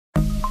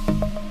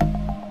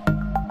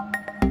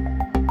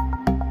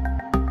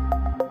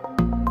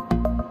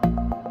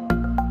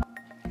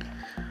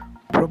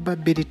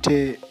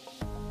Probability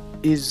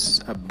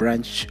is a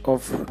branch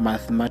of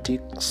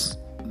mathematics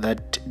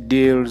that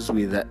deals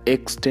with the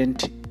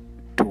extent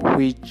to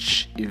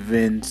which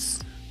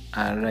events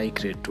are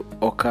likely to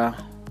occur.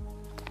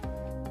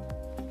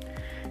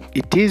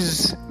 It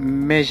is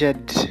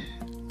measured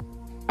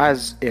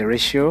as a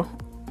ratio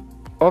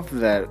of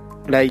the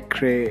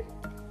likely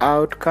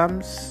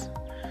outcomes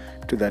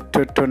to the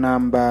total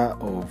number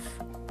of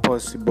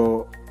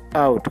possible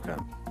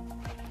outcomes.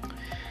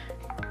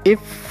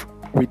 If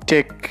we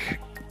take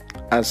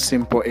a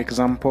simple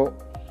example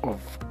of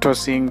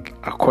tossing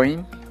a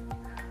coin,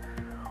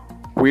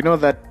 we know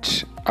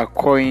that a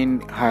coin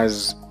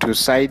has two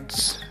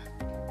sides,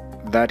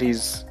 that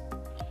is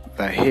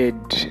the head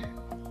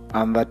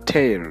and the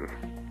tail.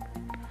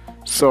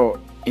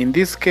 So in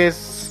this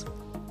case,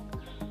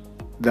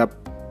 the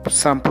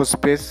sample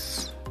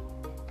space,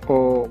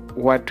 or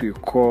what we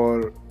call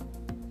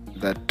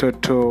the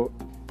total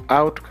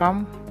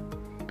outcome,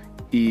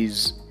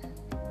 is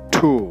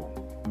 2,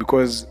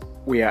 because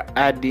we are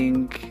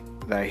adding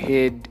the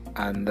head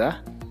and the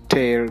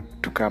tail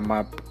to come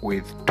up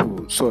with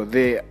 2. So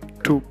there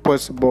are 2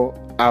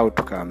 possible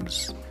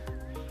outcomes.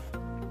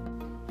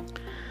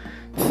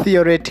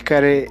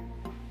 Theoretically,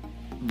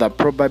 the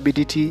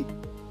probability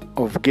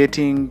of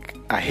getting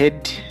a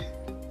head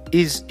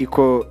is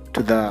equal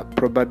to the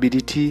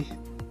probability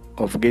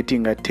of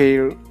getting a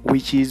tail,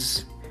 which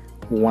is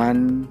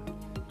 1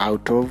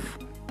 out of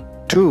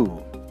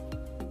 2.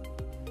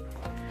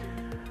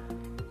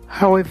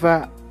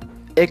 However,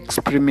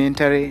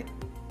 experimentally,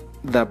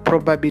 the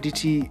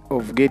probability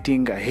of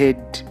getting a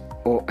head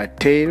or a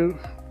tail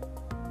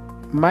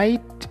may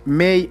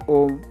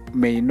or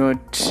may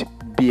not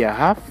be a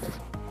half.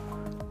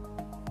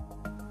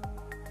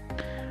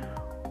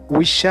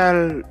 We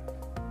shall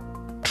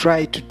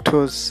try to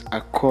toss a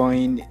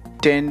coin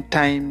 10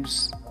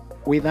 times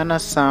with an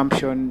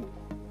assumption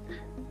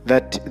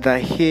that the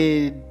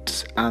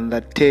heads and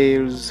the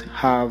tails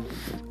have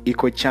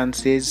equal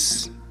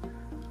chances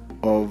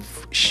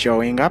of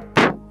showing up.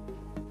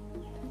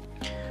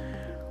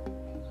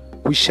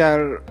 We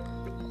shall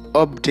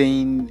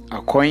obtain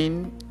a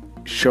coin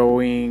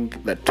showing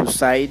the 2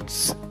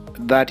 sides,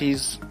 that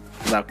is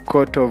the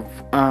coat of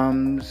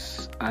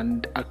arms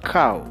and a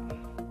cow.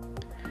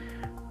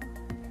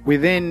 We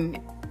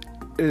then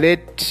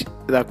let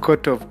the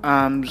coat of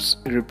arms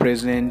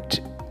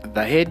represent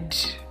the head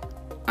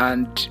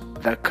and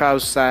the cow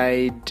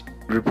side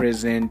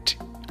represent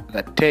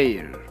the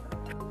tail.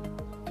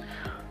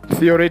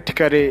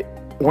 Theoretically,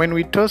 when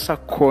we toss a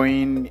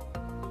coin,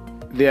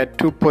 there are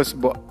 2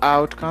 possible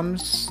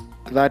outcomes,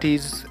 that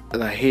is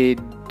the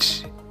head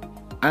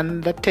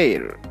and the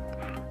tail.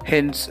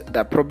 Hence,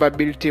 the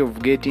probability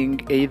of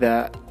getting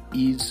either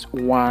is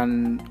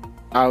 1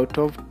 out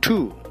of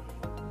 2.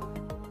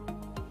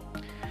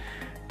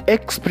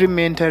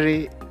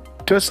 Experimentally,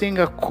 tossing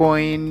a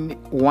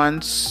coin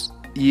once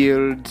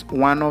yields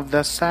one of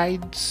the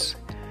sides,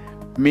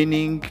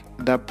 meaning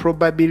the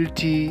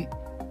probability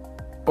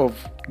of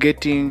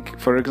getting,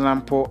 for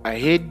example, a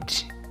head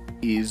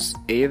is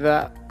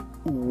either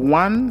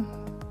 1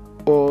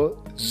 or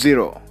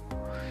 0,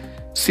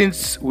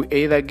 since we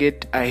either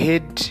get a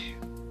head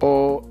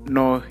or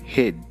no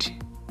head.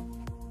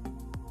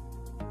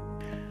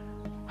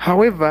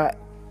 However,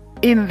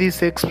 in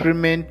this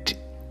experiment,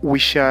 we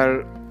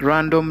shall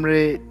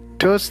randomly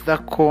toss the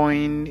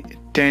coin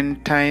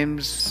 10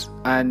 times,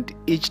 and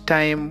each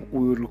time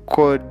we will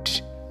record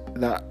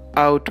the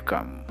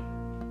outcome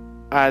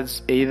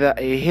as either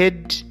a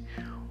head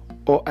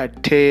or a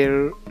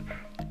tail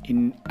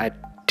in a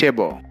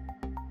table.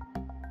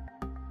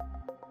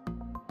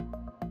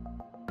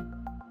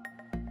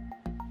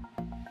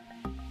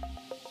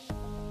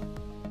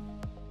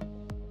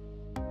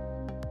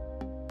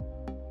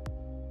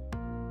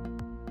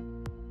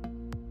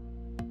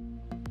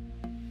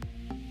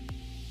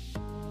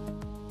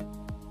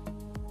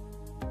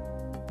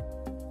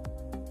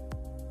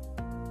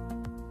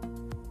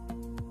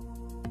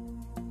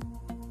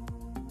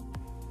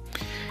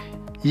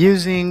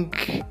 Using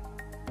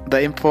the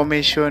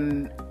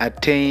information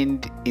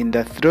attained in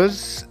the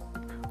throws,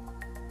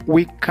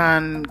 we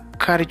can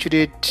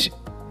calculate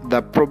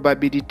the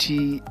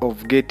probability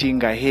of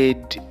getting a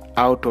head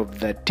out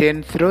of the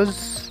 10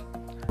 throws.